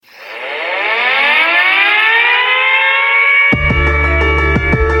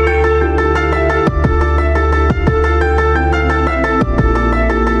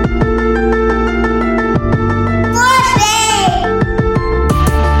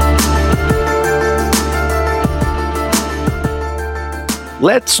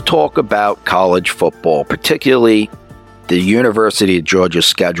Let's talk about college football, particularly the University of Georgia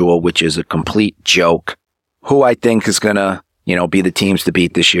schedule, which is a complete joke. Who I think is going to, be the teams to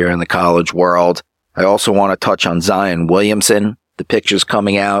beat this year in the college world. I also want to touch on Zion Williamson. The pictures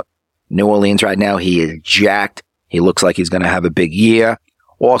coming out. New Orleans right now, he is jacked. He looks like he's going to have a big year.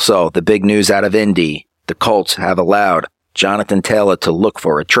 Also, the big news out of Indy. The Colts have allowed Jonathan Taylor to look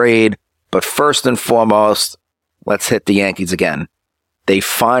for a trade. But first and foremost, let's hit the Yankees again. They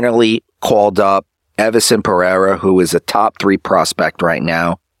finally called up Everson Pereira, who is a top 3 prospect right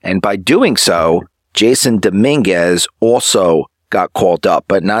now. And by doing so, Jason Dominguez also got called up,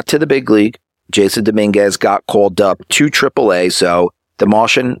 but not to the big league. Jason Dominguez got called up to AAA. So the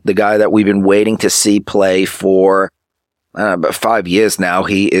Martian, the guy that we've been waiting to see play for about 5 years now,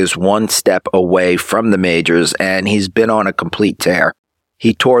 he is one step away from the majors, and he's been on a complete tear.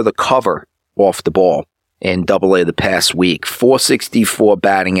 He tore the cover off the ball in AA the past week. 464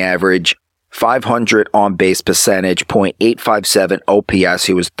 batting average, 500 on-base percentage, .857 OPS.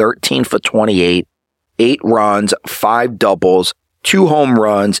 He was 13 for 28, 8 runs, 5 doubles, 2 home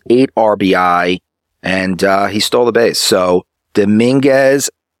runs, 8 RBI, and he stole the base. So Dominguez,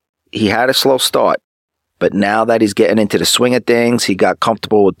 he had a slow start, but now that he's getting into the swing of things, he got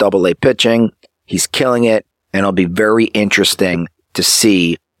comfortable with AA pitching. He's killing it, and it'll be very interesting to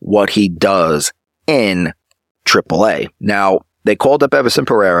see what he does in AAA. Now, they called up Everson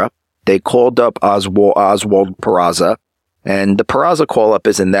Pereira. They called up Oswald Peraza. And the Peraza call-up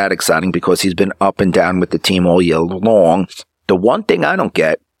isn't that exciting because he's been up and down with the team all year long. The one thing I don't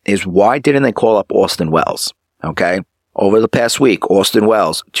get is why didn't they call up Austin Wells? Okay? Over the past week, Austin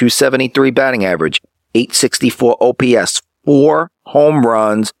Wells, 273 batting average, 864 OPS, 4 home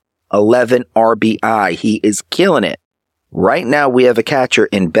runs, 11 RBI. He is killing it. Right now, we have a catcher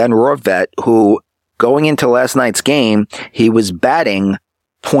in Ben Rorvet who, going into last night's game, he was batting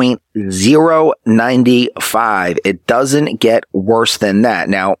 .095. It doesn't get worse than that.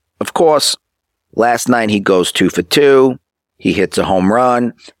 Now, of course, last night he goes 2 for 2. He hits a home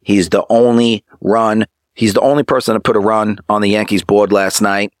run. He's the only person to put a run on the Yankees board last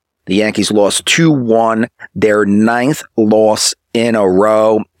night. The Yankees lost 2-1, their 9th loss in a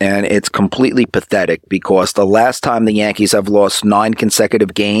row, and it's completely pathetic because the last time the Yankees have lost 9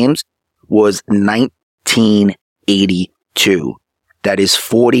 consecutive games was 1982. That is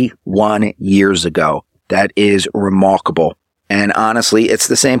 41 years ago. That is remarkable. And honestly, it's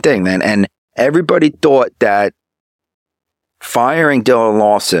the same thing, man. And everybody thought that firing Dylan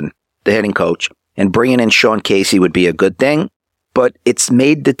Lawson, the hitting coach, and bringing in Sean Casey would be a good thing, but it's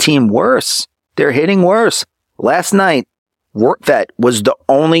made the team worse. They're hitting worse. Last night, Rortvedt was the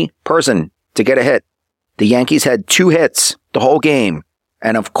only person to get a hit. The Yankees had 2 hits the whole game.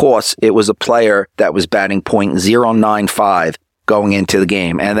 And of course, it was a player that was batting .095 going into the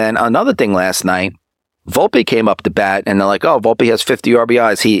game. And then another thing last night, Volpe came up to bat, and they're like, oh, Volpe has 50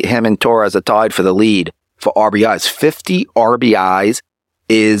 RBIs. Him and Torres are tied for the lead for RBIs. 50 RBIs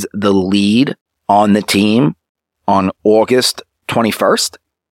is the lead on the team on August 21st.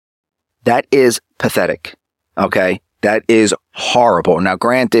 That is pathetic. Okay? That is horrible. Now,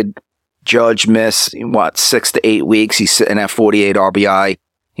 granted, Judge missed, 6 to 8 weeks. He's sitting at 48 RBI.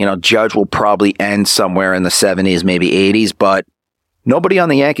 Judge will probably end somewhere in the 70s, maybe 80s, but nobody on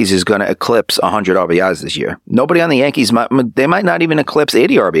the Yankees is going to eclipse 100 RBIs this year. Nobody on the Yankees, they might not even eclipse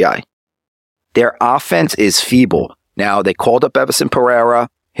 80 RBI. Their offense is feeble. Now, they called up Everson Pereira,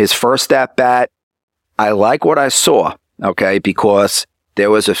 his first at-bat. I like what I saw, okay, because there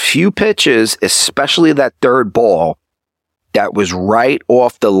was a few pitches, especially that third ball, that was right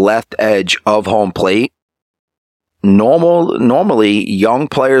off the left edge of home plate. Normally, young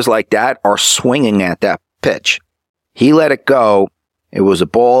players like that are swinging at that pitch. He let it go. It was a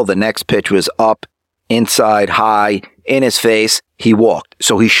ball. The next pitch was up, inside, high, in his face. He walked.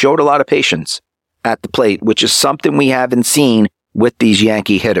 So he showed a lot of patience at the plate, which is something we haven't seen with these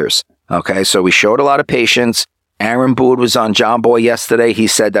Yankee hitters. Okay, so we showed a lot of patience. Aaron Boone was on John Boy yesterday. He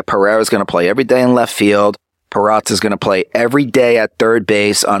said that Pereira's going to play every day in left field. Peraza's going to play every day at third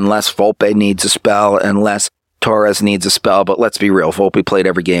base unless Volpe needs a spell, unless Torres needs a spell. But let's be real. Volpe played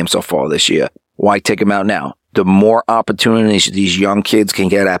every game so far this year. Why take him out now? The more opportunities these young kids can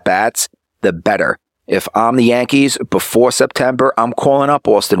get at bats, the better. If I'm the Yankees, before September, I'm calling up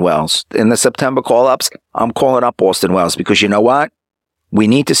Austin Wells. In the September call-ups, I'm calling up Austin Wells because you know what? We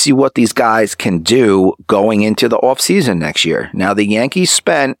need to see what these guys can do going into the offseason next year. Now, the Yankees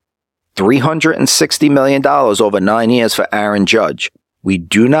spent $360 million over 9 years for Aaron Judge. We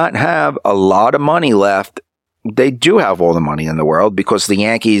do not have a lot of money left. They do have all the money in the world because the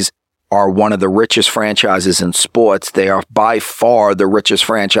Yankees are one of the richest franchises in sports. They are by far the richest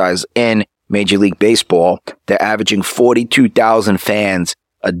franchise in Major League Baseball. They're averaging 42,000 fans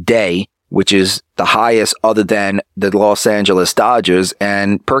a day, which is the highest other than the Los Angeles Dodgers.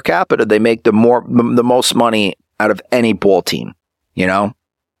 And per capita, they make the most money out of any ball team. You know,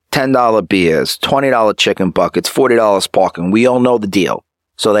 $10 beers, $20 chicken buckets, $40 parking. We all know the deal.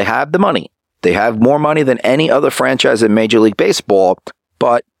 So they have the money. They have more money than any other franchise in Major League Baseball,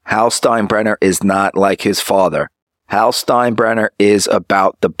 but Hal Steinbrenner is not like his father. Hal Steinbrenner is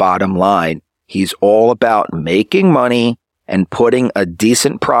about the bottom line. He's all about making money and putting a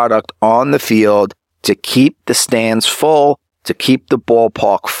decent product on the field to keep the stands full, to keep the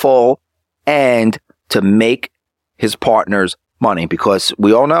ballpark full, and to make his partners money. Because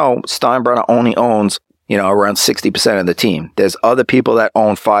we all know Steinbrenner only owns, around 60% of the team. There's other people that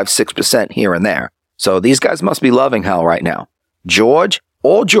own 5-6% here and there. So these guys must be loving Hal right now.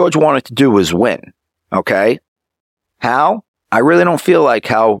 All George wanted to do was win. Okay? Hal, I really don't feel like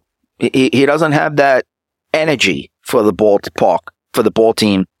Hal, he doesn't have that energy for the ball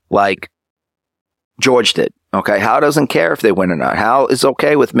team like George did. Okay? Hal doesn't care if they win or not. Hal is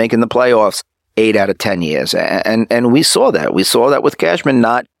okay with making the playoffs 8 out of 10 years. And we saw that. We saw that with Cashman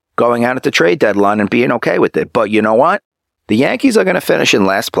not going out at the trade deadline and being okay with it. But you know what? The Yankees are going to finish in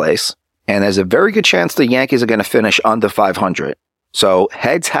last place. And there's a very good chance the Yankees are going to finish under 500. So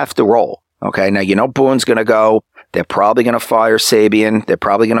heads have to roll. Okay. Now, Boone's going to go. They're probably going to fire Sabian. They're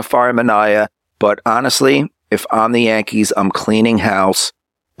probably going to fire Manaea. But honestly, if I'm the Yankees, I'm cleaning house.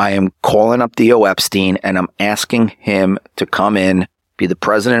 I am calling up Theo Epstein and I'm asking him to come in, be the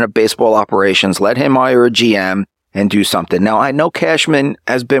president of baseball operations, let him hire a GM and do something. Now, I know Cashman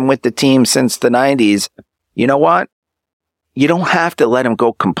has been with the team since the 90s. You know what? You don't have to let him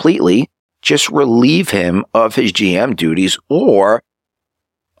go completely. Just relieve him of his GM duties, or,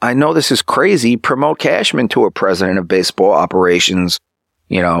 I know this is crazy, promote Cashman to a president of baseball operations,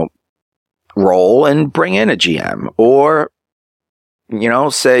 role and bring in a GM. Or,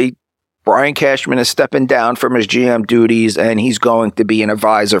 say Brian Cashman is stepping down from his GM duties and he's going to be an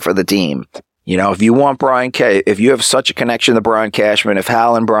advisor for the team. If you want if you have such a connection to Brian Cashman, if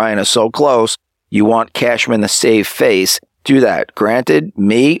Hal and Brian are so close, you want Cashman to save face, do that. Granted,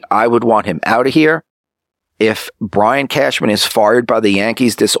 I would want him out of here. If Brian Cashman is fired by the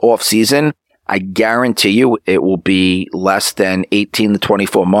Yankees this offseason, I guarantee you it will be less than 18 to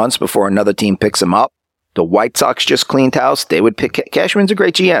 24 months before another team picks him up. The White Sox just cleaned house. They would pick Cashman's a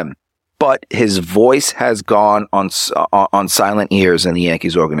great GM, but his voice has gone on silent ears in the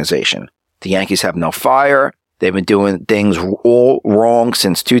Yankees organization. The Yankees have no fire. They've been doing things all wrong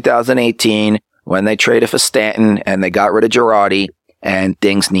since 2018 when they traded for Stanton and they got rid of Girardi, and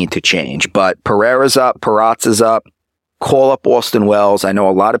things need to change. But Pereira's up, Peraza's up. Call up Austin Wells. I know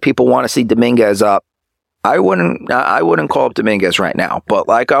a lot of people want to see Dominguez up. I wouldn't call up Dominguez right now. But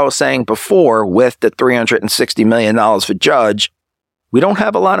like I was saying before, with the $360 million for Judge, we don't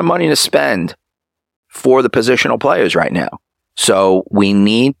have a lot of money to spend for the positional players right now. So we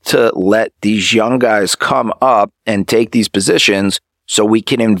need to let these young guys come up and take these positions so we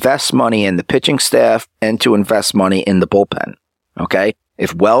can invest money in the pitching staff and to invest money in the bullpen. Okay?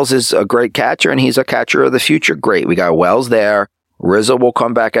 If Wells is a great catcher and he's a catcher of the future, great. We got Wells there. Rizzo will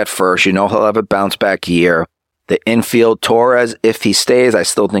come back at first. He'll have a bounce back year. The infield, Torres, if he stays, I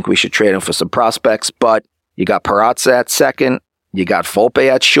still think we should trade him for some prospects. But you got Peraza at second. You got Volpe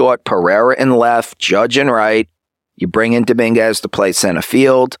at short, Pereira in left, Judge in right. You bring in Dominguez to play center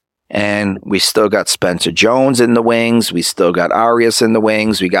field. And we still got Spencer Jones in the wings. We still got Arias in the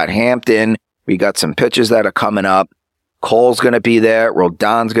wings. We got Hampton. We got some pitchers that are coming up. Cole's going to be there.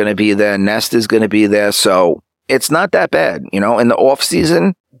 Rodon's going to be there. Nesta's going to be there. So it's not that bad. In the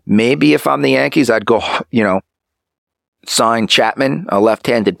offseason, maybe if I'm the Yankees, I'd go, sign Chapman, a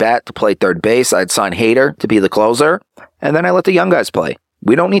left-handed bat, to play third base. I'd sign Hader to be the closer. And then I let the young guys play.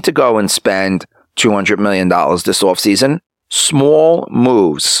 We don't need to go and spend $200 million this offseason. Small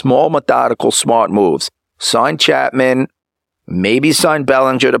moves, small, methodical, smart moves. Sign Chapman, maybe sign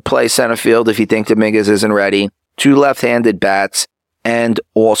Bellinger to play center field if you think Dominguez isn't ready. 2 left-handed bats, and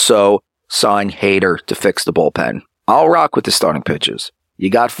also sign Hader to fix the bullpen. I'll rock with the starting pitchers. You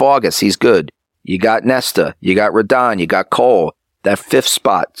got Vargas, he's good. You got Nesta, you got Rodon, you got Cole. That 5th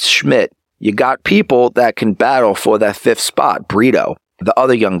spot, Schmidt. You got people that can battle for that 5th spot, Brito, the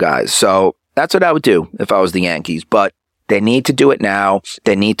other young guys. So that's what I would do if I was the Yankees. But they need to do it now.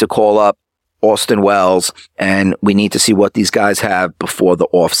 They need to call up Austin Wells, and we need to see what these guys have before the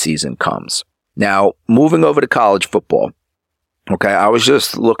offseason comes. Now, moving over to college football. Okay, I was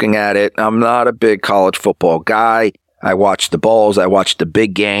just looking at it. I'm not a big college football guy. I watch the bowls. I watch the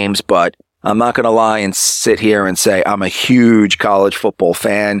big games, but I'm not going to lie and sit here and say I'm a huge college football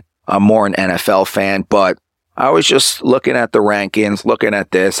fan. I'm more an NFL fan, but I was just looking at the rankings, looking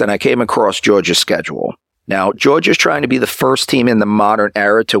at this, and I came across Georgia's schedule. Now, Georgia's trying to be the first team in the modern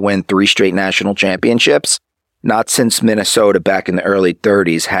era to win 3 straight national championships. Not since Minnesota back in the early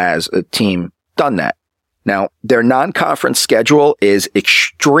 30s has a team done that. Now, their non-conference schedule is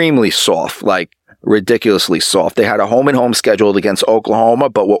extremely soft, like ridiculously soft. They had a home-and-home scheduled against Oklahoma,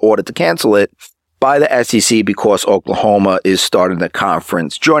 but were ordered to cancel it by the SEC because Oklahoma is joining the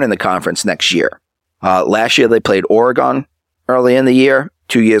conference next year. Last year, they played Oregon early in the year.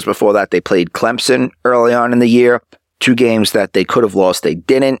 2 years before that, they played Clemson early on in the year. 2 games that they could have lost, they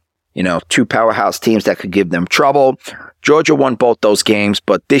didn't. 2 powerhouse teams that could give them trouble. Georgia won both those games,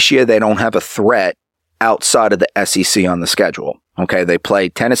 but this year they don't have a threat outside of the SEC on the schedule. Okay, they play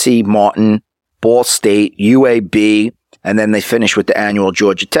Tennessee, Martin, Ball State, UAB, and then they finish with the annual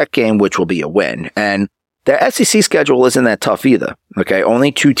Georgia Tech game, which will be a win. And their SEC schedule isn't that tough either. Okay,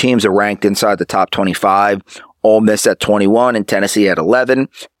 only 2 teams are ranked inside the top 25. Ole Miss at 21 and Tennessee at 11.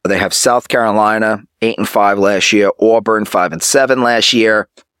 They have South Carolina 8-5 last year, Auburn 5-7 last year,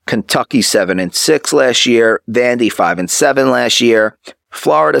 Kentucky 7-6 last year, Vandy 5-7 last year,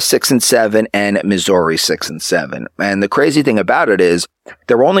 Florida 6-7, and Missouri 6-7. And the crazy thing about it is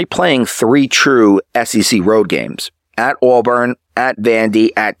they're only playing 3 true SEC road games at Auburn, at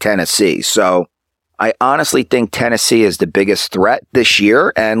Vandy, at Tennessee. So I honestly think Tennessee is the biggest threat this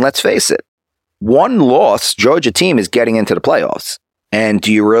year. And let's face it, 1 loss Georgia team is getting into the playoffs. And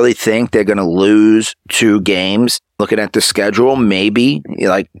do you really think they're going to lose 2 games? Looking at the schedule, maybe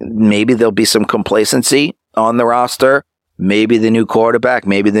there'll be some complacency on the roster. Maybe the new quarterback,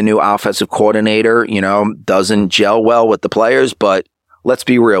 maybe the new offensive coordinator, doesn't gel well with the players. But let's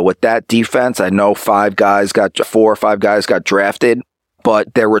be real, with that defense, I know 4 or 5 guys got drafted,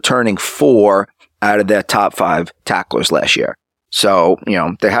 but they're returning 4 out of their top 5 tacklers last year. So,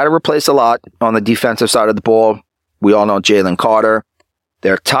 they had to replace a lot on the defensive side of the ball. We all know Jalen Carter.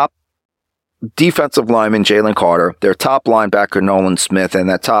 Their top defensive lineman, Jalen Carter. Their top linebacker, Nolan Smith. And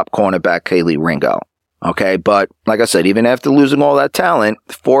their top cornerback, Kaylee Ringo. Okay, but like I said, even after losing all that talent,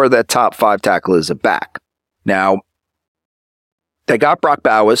 4 of their top 5 tacklers are back. Now, they got Brock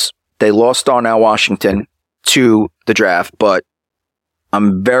Bowers. They lost Darnell Washington to the draft, but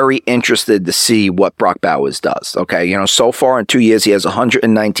I'm very interested to see what Brock Bowers does. Okay, so far in 2 years, he has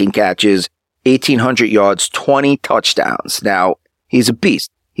 119 catches, 1,800 yards, 20 touchdowns. Now, he's a beast.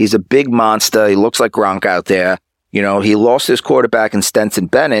 He's a big monster. He looks like Gronk out there. He lost his quarterback in Stetson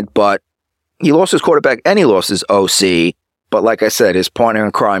Bennett, but he lost his quarterback and he lost his OC. But like I said, his partner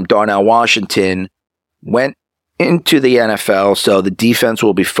in crime, Darnell Washington, went into the NFL, so the defense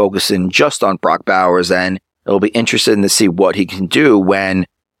will be focusing just on Brock Bowers, and it'll be interesting to see what he can do when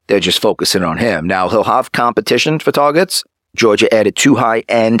they're just focusing on him. Now, he'll have competition for targets. Georgia added 2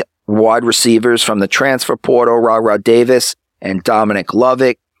 high-end wide receivers from the transfer portal, Ra Davis and Dominic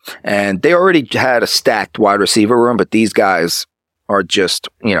Lovick, and they already had a stacked wide receiver room, but these guys are just,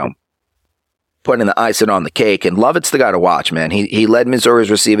 putting the icing on the cake. And Lovett's the guy to watch, man. He led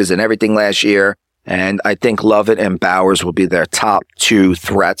Missouri's receivers in everything last year, and I think Lovett and Bowers will be their top 2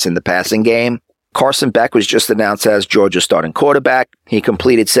 threats in the passing game. Carson Beck was just announced as Georgia's starting quarterback. He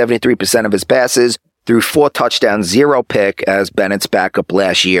completed 73% of his passes, threw 4 touchdowns, 0 pick as Bennett's backup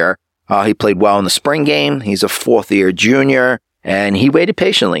last year. He played well in the spring game. He's a 4th-year junior, and he waited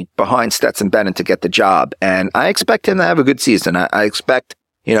patiently behind Stetson Bennett to get the job. And I expect him to have a good season. I expect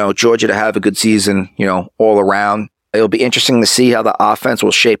Georgia to have a good season, all around. It'll be interesting to see how the offense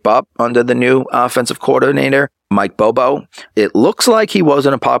will shape up under the new offensive coordinator, Mike Bobo. It looks like he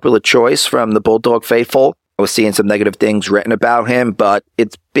wasn't a popular choice from the Bulldog faithful. I was seeing some negative things written about him, but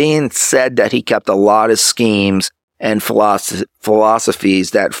it's being said that he kept a lot of schemes and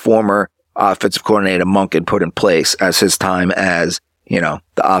philosophies that former offensive coordinator Monken put in place as his time as, the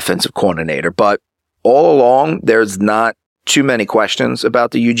offensive coordinator. But all along, there's not too many questions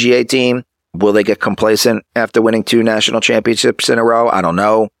about the UGA team. Will they get complacent after winning 2 national championships in a row? I don't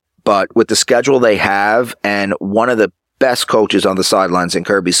know. But with the schedule they have and one of the best coaches on the sidelines in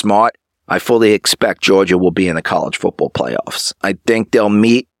Kirby Smart, I fully expect Georgia will be in the college football playoffs. I think they'll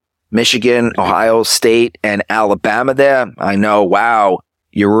meet Michigan, Ohio State, and Alabama there. I know, wow,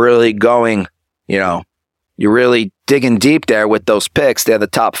 you're really going, you're really digging deep there with those picks. They're the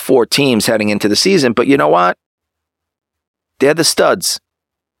top 4 teams heading into the season. But you know what? They're the studs.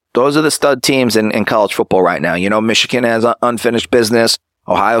 Those are the stud teams in college football right now. Michigan has unfinished business.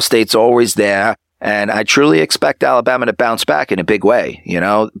 Ohio State's always there. And I truly expect Alabama to bounce back in a big way.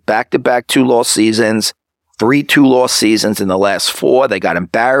 Back-to-back 2-loss seasons, 3 2-loss seasons in the last 4. They got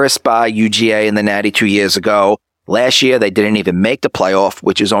embarrassed by UGA in the Natty 2 years ago. Last year, they didn't even make the playoff,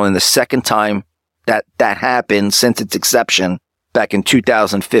 which is only the second time that happened since its inception back in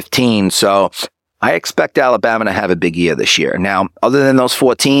 2015. So I expect Alabama to have a big year this year. Now, other than those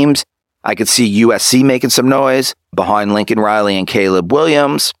 4 teams, I could see USC making some noise behind Lincoln Riley and Caleb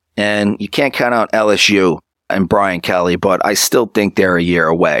Williams. And you can't count out LSU and Brian Kelly, but I still think they're a year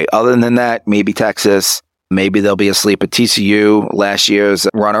away. Other than that, maybe Texas. Maybe they'll be asleep at TCU, last year's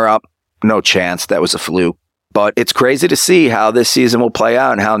runner-up. No chance. That was a fluke. But it's crazy to see how this season will play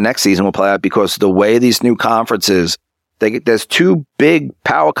out and how next season will play out, because the way these new conferences, there's 2 big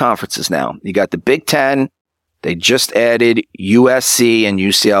power conferences now. You got the Big Ten. They just added USC and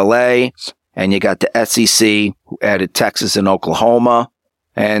UCLA. And you got the SEC, who added Texas and Oklahoma.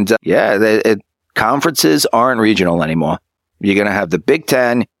 And conferences aren't regional anymore. You're going to have the Big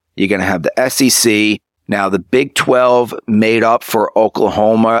Ten. You're going to have the SEC. Now, the Big 12 made up for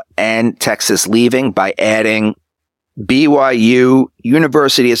Oklahoma and Texas leaving by adding BYU,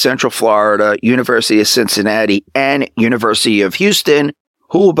 University of Central Florida, University of Cincinnati, and University of Houston,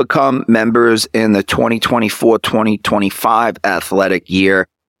 who will become members in the 2024-2025 athletic year.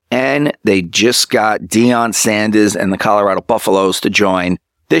 And they just got Deion Sanders and the Colorado Buffaloes to join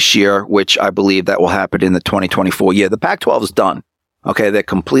this year, which I believe that will happen in the 2024 year. The Pac-12 is done. Okay, they're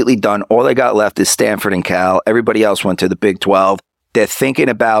completely done. All they got left is Stanford and Cal. Everybody else went to the Big 12. They're thinking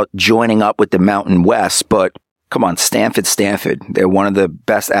about joining up with the Mountain West, but come on, Stanford. They're one of the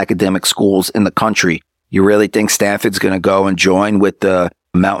best academic schools in the country. You really think Stanford's going to go and join with the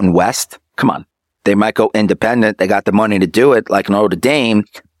Mountain West? Come on. They might go independent. They got the money to do it, like Notre Dame,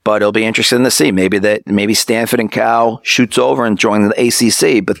 but it'll be interesting to see. Maybe Stanford and Cal shoots over and join the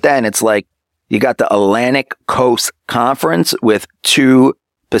ACC, but then it's like, you got the Atlantic Coast Conference with 2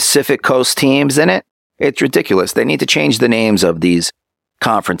 Pacific Coast teams in it. It's ridiculous. They need to change the names of these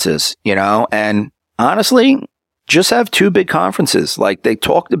conferences, and honestly, just have 2 big conferences. Like they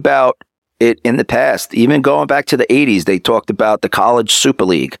talked about it in the past, even going back to the 80s, they talked about the College Super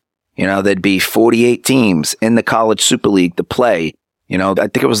League. There'd be 48 teams in the College Super League to play. I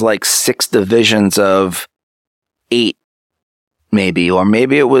think it was like 6 divisions of 8. Maybe, or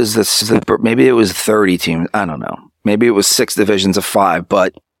maybe it was 30 teams. I don't know. Maybe it was 6 divisions of 5,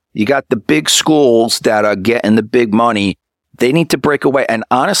 but you got the big schools that are getting the big money. They need to break away. And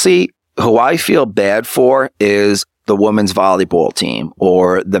honestly, who I feel bad for is the women's volleyball team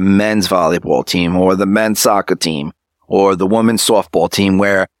or the men's volleyball team or the men's soccer team or the women's softball team,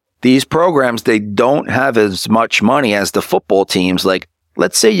 where these programs, they don't have as much money as the football teams. Like,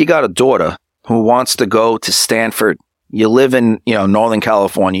 let's say you got a daughter who wants to go to Stanford. You live in, Northern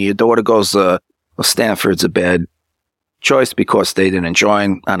California. Your daughter goes, Stanford's a bad choice because they didn't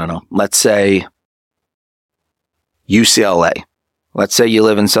join, I don't know, let's say UCLA. Let's say you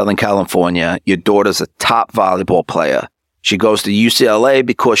live in Southern California. Your daughter's a top volleyball player. She goes to UCLA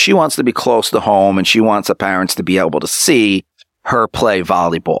because she wants to be close to home and she wants her parents to be able to see her play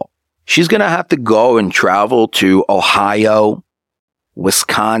volleyball. She's going to have to go and travel to Ohio,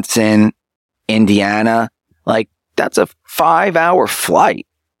 Wisconsin, Indiana. Like, that's a 5-hour flight.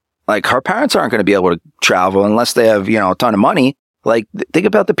 Like, her parents aren't going to be able to travel unless they have, a ton of money. Like, think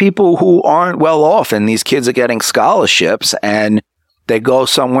about the people who aren't well off, and these kids are getting scholarships and they go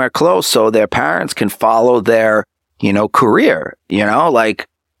somewhere close so their parents can follow their, career. Like,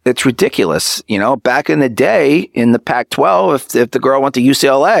 it's ridiculous. Back in the day in the Pac-12, if the girl went to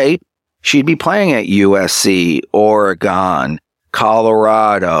UCLA, she'd be playing at USC, Oregon,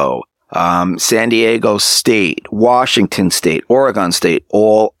 Colorado, San Diego State, Washington State, Oregon State,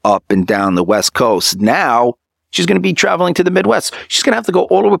 all up and down the West Coast. Now, she's going to be traveling to the Midwest. She's going to have to go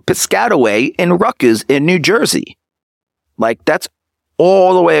all the way to Piscataway in Rutgers in New Jersey. Like, that's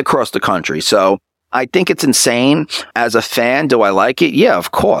all the way across the country. So I think it's insane. As a fan, do I like it? Yeah,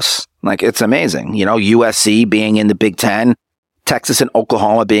 of course. Like, it's amazing. USC being in the Big Ten, Texas and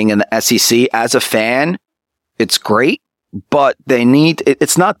Oklahoma being in the SEC. As a fan, it's great. But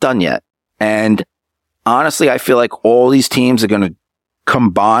it's not done yet. And honestly, I feel like all these teams are going to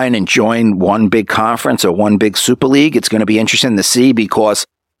combine and join one big conference or one big super league. It's going to be interesting to see because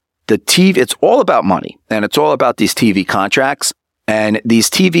it's all about money and it's all about these TV contracts. And these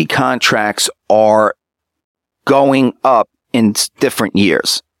TV contracts are going up in different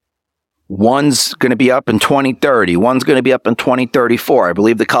years. One's going to be up in 2030. One's going to be up in 2034. I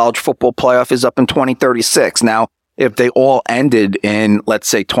believe the college football playoff is up in 2036. Now, if they all ended in, let's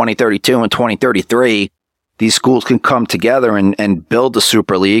say, 2032 and 2033, these schools can come together and build the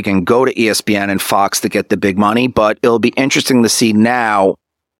Super League and go to ESPN and Fox to get the big money. But it'll be interesting to see now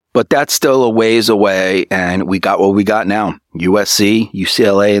But that's still a ways away, and we got what we got now. USC,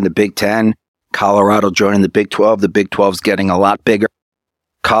 UCLA in the Big Ten, Colorado joining the Big 12. The Big 12's getting a lot bigger.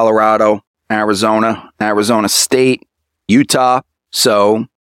 Colorado, Arizona, Arizona State, Utah. So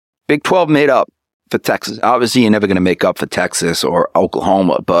Big 12 made up for Texas. Obviously, you're never going to make up for Texas or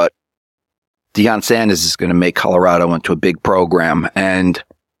Oklahoma, but Deion Sanders is going to make Colorado into a big program, and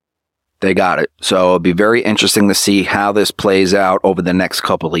they got it. So it'll be very interesting to see how this plays out over the next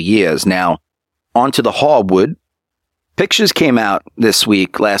couple of years. Now, onto the hardwood. Pictures came out last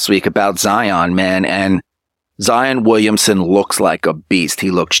week about Zion, man, and Zion Williamson looks like a beast. He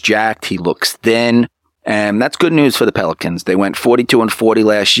looks jacked. He looks thin. And that's good news for the Pelicans. They went 42-40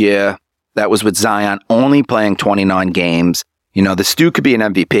 last year. That was with Zion only playing 29 games. You know, this dude could be an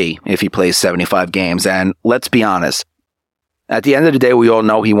MVP if he plays 75 games. And let's be honest, at the end of the day, we all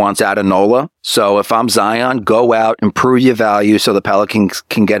know he wants out of NOLA. So if I'm Zion, go out, improve your value so the Pelicans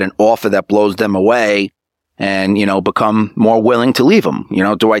can get an offer that blows them away and, you know, become more willing to leave him. You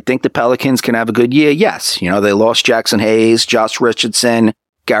know, do I think the Pelicans can have a good year? Yes. You know, they lost Jackson Hayes, Josh Richardson,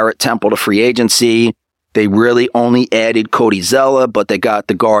 Garrett Temple to free agency. They really only added Cody Zeller, but they got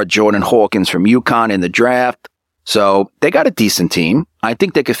the guard Jordan Hawkins from UConn in the draft. So they got a decent team. I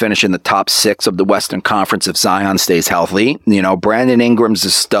think they could finish in the top 6 of the Western Conference if Zion stays healthy. You know, Brandon Ingram's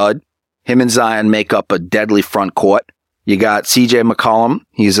a stud. Him and Zion make up a deadly front court. You got CJ McCollum.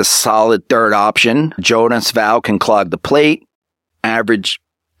 He's a solid third option. Jonas Val can clog the plate, average,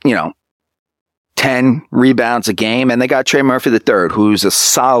 10 rebounds a game. And they got Trey Murphy III, who's a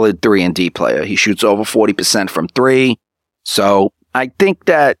solid 3-and-D player. He shoots over 40% from 3. So I think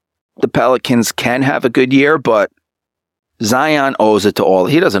that the Pelicans can have a good year, but Zion owes it to all.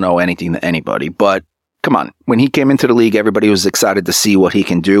 He doesn't owe anything to anybody, but come on. When he came into the league, everybody was excited to see what he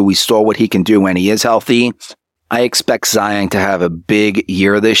can do. We saw what he can do when he is healthy. I expect Zion to have a big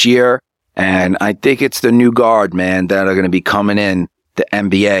year this year, and I think it's the new guard, man, that are going to be coming in the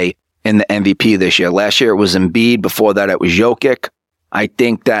NBA in the MVP this year. Last year it was Embiid. Before that it was Jokic. I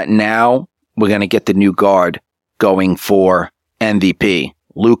think that now we're going to get the new guard going for MVP.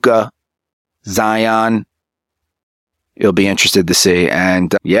 Luka, Zion. It'll be interested to see.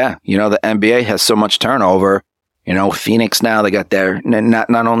 And the NBA has so much turnover. You know, Phoenix now, they got their, not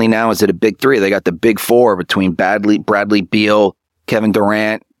only now is it a big 3, they got the big 4 between Bradley Beal, Kevin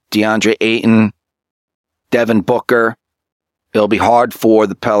Durant, DeAndre Ayton, Devin Booker. It'll be hard for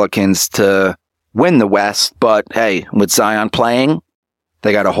the Pelicans to win the West, but hey, with Zion playing,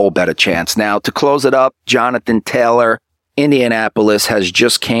 they got a whole better chance. Now, to close it up, Jonathan Taylor, Indianapolis has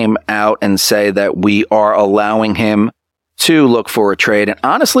just came out and say that we are allowing him to look for a trade, and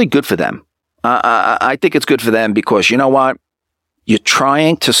honestly, good for them. I think it's good for them because you know what? You're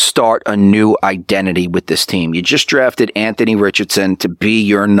trying to start a new identity with this team. You just drafted Anthony Richardson to be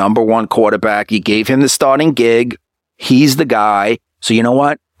your number 1 quarterback. You gave him the starting gig. He's the guy. So you know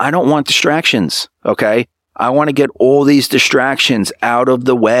what? I don't want distractions, okay? I want to get all these distractions out of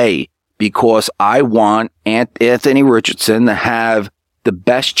the way because I want Anthony Richardson to have the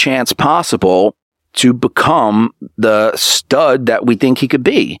best chance possible to become the stud that we think he could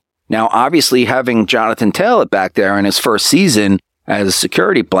be. Now, obviously, having Jonathan Taylor back there in his first season as a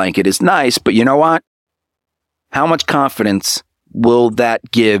security blanket is nice, but you know what? How much confidence will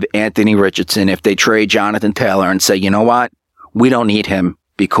that give Anthony Richardson if they trade Jonathan Taylor and say, you know what? We don't need him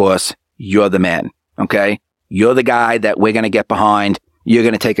because you're the man, okay? You're the guy that we're going to get behind. You're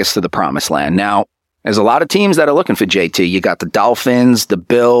going to take us to the promised land. Now, there's a lot of teams that are looking for JT. You got the Dolphins, the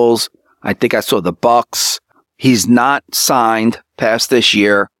Bills. I think I saw the Bucks. He's not signed past this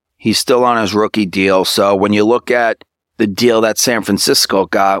year. He's still on his rookie deal. So when you look at the deal that San Francisco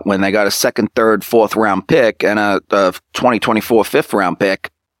got when they got a 2nd, 3rd, 4th round pick and a 2024 5th round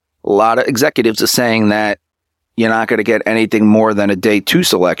pick, a lot of executives are saying that you're not going to get anything more than a day 2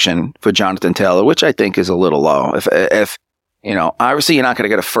 selection for Jonathan Taylor, which I think is a little low. If obviously you're not going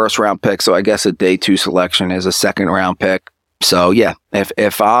to get a 1st round pick, so I guess a day 2 selection is a 2nd round pick. So yeah,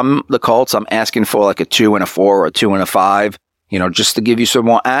 if I'm the Colts, I'm asking for like a 2 and a 4 or a 2 and a 5. Just to give you some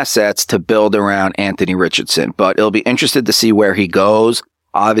more assets to build around Anthony Richardson. But it'll be interesting to see where he goes.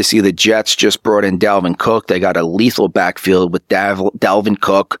 Obviously, the Jets just brought in Dalvin Cook. They got a lethal backfield with Dalvin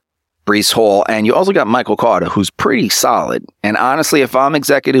Cook, Breece Hall, and you also got Michael Carter, who's pretty solid. And honestly, if I'm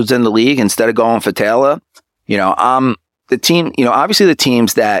executives in the league, instead of going for Taylor, I'm the team, obviously the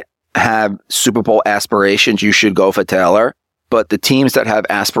teams that have Super Bowl aspirations, you should go for Taylor. But the teams that have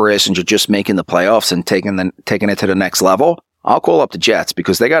aspirations of just making the playoffs and taking it to the next level, I'll call up the Jets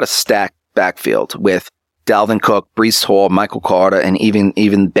because they got a stacked backfield with Dalvin Cook, Breece Hall, Michael Carter, and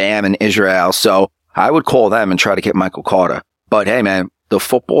even Bam and Israel. So I would call them and try to get Michael Carter. But hey, man, the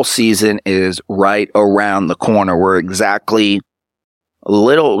football season is right around the corner. We're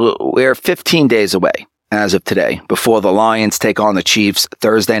 15 days away as of today before the Lions take on the Chiefs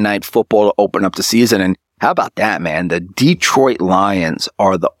Thursday night football to open up the season. And how about that, man? The Detroit Lions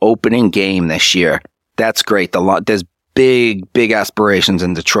are the opening game this year. That's great. There's big aspirations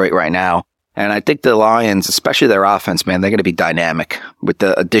in Detroit right now. And I think the Lions, especially their offense, man, they're going to be dynamic with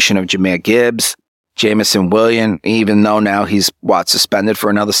the addition of Jahmyr Gibbs, Jamison Williams, even though now he's, suspended for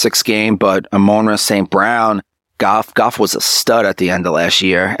another 6 games, but Amon-Ra St. Brown, Goff was a stud at the end of last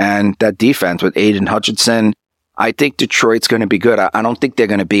year. And that defense with Aiden Hutchinson, I think Detroit's going to be good. I don't think they're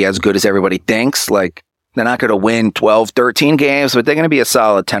going to be as good as everybody thinks. Like, they're not going to win 12, 13 games, but they're going to be a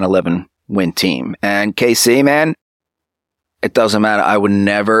solid 10, 11 win team. And KC, man, it doesn't matter. I would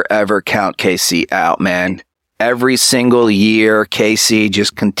never, ever count KC out, man. Every single year, KC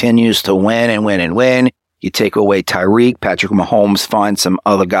just continues to win and win and win. You take away Tyreek, Patrick Mahomes finds some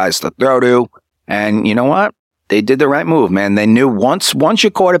other guys to throw to. And you know what? They did the right move, man. They knew once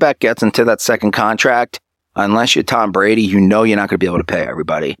your quarterback gets into that second contract, unless you're Tom Brady, you know you're not going to be able to pay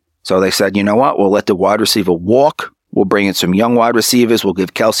everybody. So they said, you know what? We'll let the wide receiver walk. We'll bring in some young wide receivers. We'll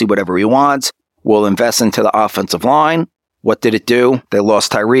give Kelsey whatever he wants. We'll invest into the offensive line. What did it do? They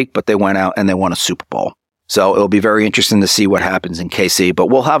lost Tyreek, but they went out and they won a Super Bowl. So it'll be very interesting to see what happens in KC. But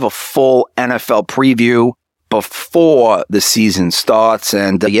we'll have a full NFL preview before the season starts.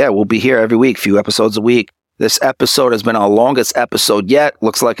 And we'll be here every week, few episodes a week. This episode has been our longest episode yet.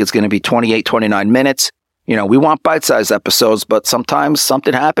 Looks like it's going to be 28, 29 minutes. You know, we want bite-sized episodes, but sometimes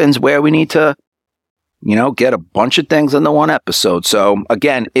something happens where we need to, get a bunch of things into one episode. So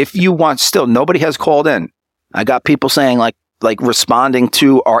again, if you want, still nobody has called in. I got people saying like responding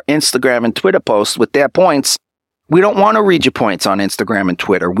to our Instagram and Twitter posts with their points. We don't want to read your points on Instagram and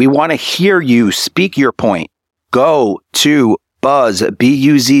Twitter. We want to hear you speak your point. Go to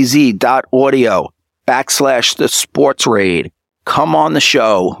BuzzBuzz.audio/the sports raid. Come on the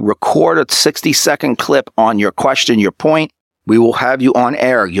show, record a 60-second clip on your question, your point. We will have you on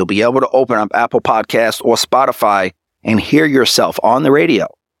air. You'll be able to open up Apple Podcasts or Spotify and hear yourself on the radio.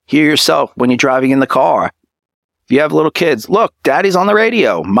 Hear yourself when you're driving in the car. If you have little kids, look, daddy's on the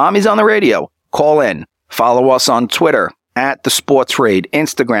radio, mommy's on the radio. Call in. Follow us on Twitter at The Sports Raid,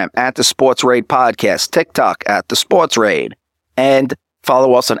 Instagram at The Sports Raid Podcast, TikTok at The Sports Raid, and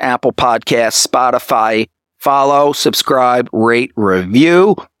follow us on Apple Podcasts, Spotify. Follow, subscribe, rate,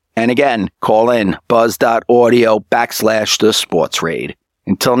 review. And again, call in buzz.audio/the sports raid.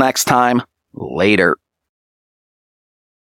 Until next time, later.